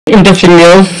interesting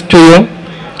news to you.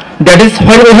 That is,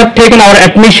 when we have taken our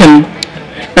admission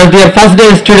as the first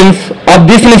day students of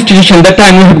this institution, that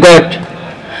time we have got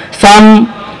some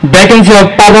vacancy of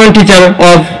permanent teacher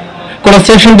of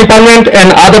construction department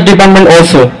and other department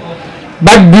also.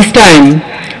 But this time,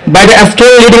 by the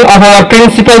strong leading of our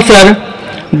principal sir,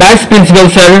 vice principal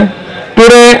sir,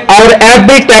 today our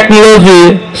every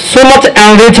technology so much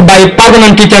enriched by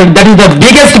permanent teacher. That is the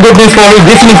biggest good news for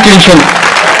this institution.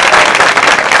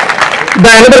 The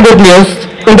another good news,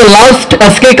 in the last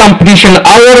skill competition,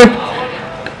 our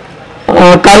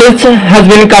college has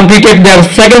been completed their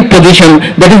second position.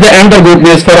 That is the another good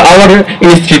news for our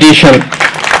institution.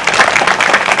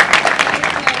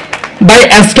 By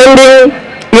standing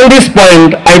in this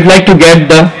point, I'd like to get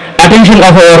the attention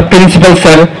of our principal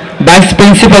sir, vice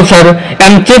principal sir,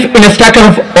 and chief instructor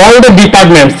of all the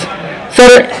departments.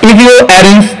 Sir, if you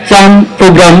arrange some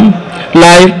program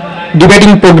like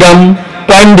debating program,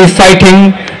 poem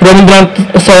reciting, Rabindranath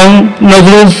song,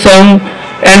 Nazrul song,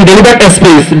 and deliberate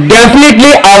speech,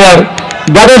 definitely our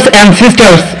brothers and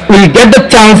sisters will get the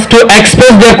chance to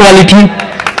expose their quality,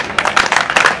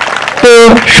 to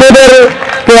show their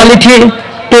quality,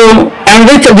 to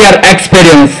enrich their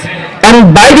experience.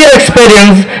 And by their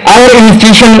experience, our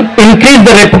institution increase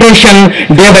the reputation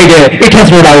day by day. It has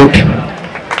no doubt.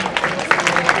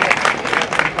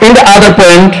 In the other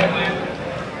point,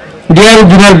 dear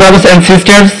junior brothers and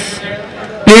sisters,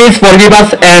 please forgive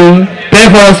us and pray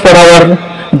for us for our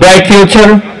bright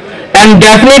future. And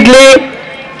definitely,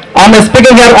 I'm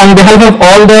speaking here on behalf of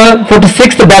all the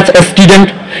 46th batch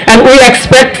students, and we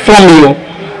expect from you,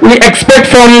 we expect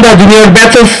from the junior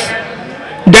batches,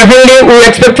 definitely we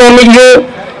expect from you,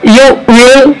 you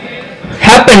will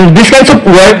happen this kinds of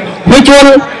work, which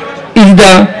one is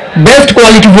the best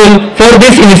qualityful for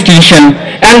this institution,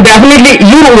 and definitely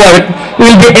your work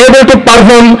will be able to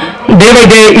perform day by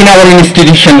day in our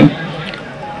institution.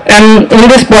 And in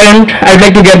this point, I'd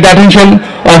like to get the attention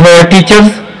of our teachers.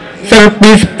 Sir,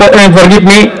 please forgive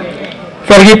me,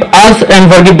 forgive us, and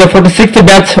forgive the 46th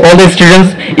batch, all the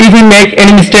students, if we make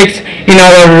any mistakes in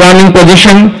our running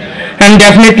position. And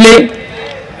definitely,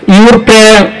 your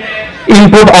prayer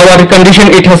improve our condition,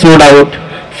 it has no doubt.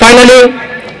 Finally,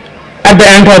 at the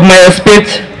end of my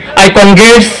speech, I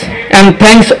congratulate and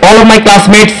thanks all of my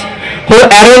classmates who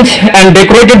arranged and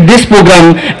decorated this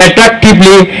program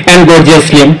attractively and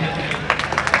gorgeously.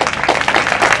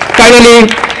 Finally,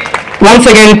 once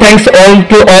again, thanks all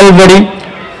to everybody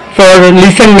for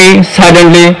listening me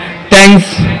silently. Thanks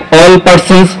all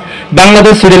persons.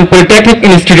 Bangladesh Student Polytechnic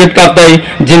Institute Kaptai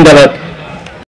Jindabad.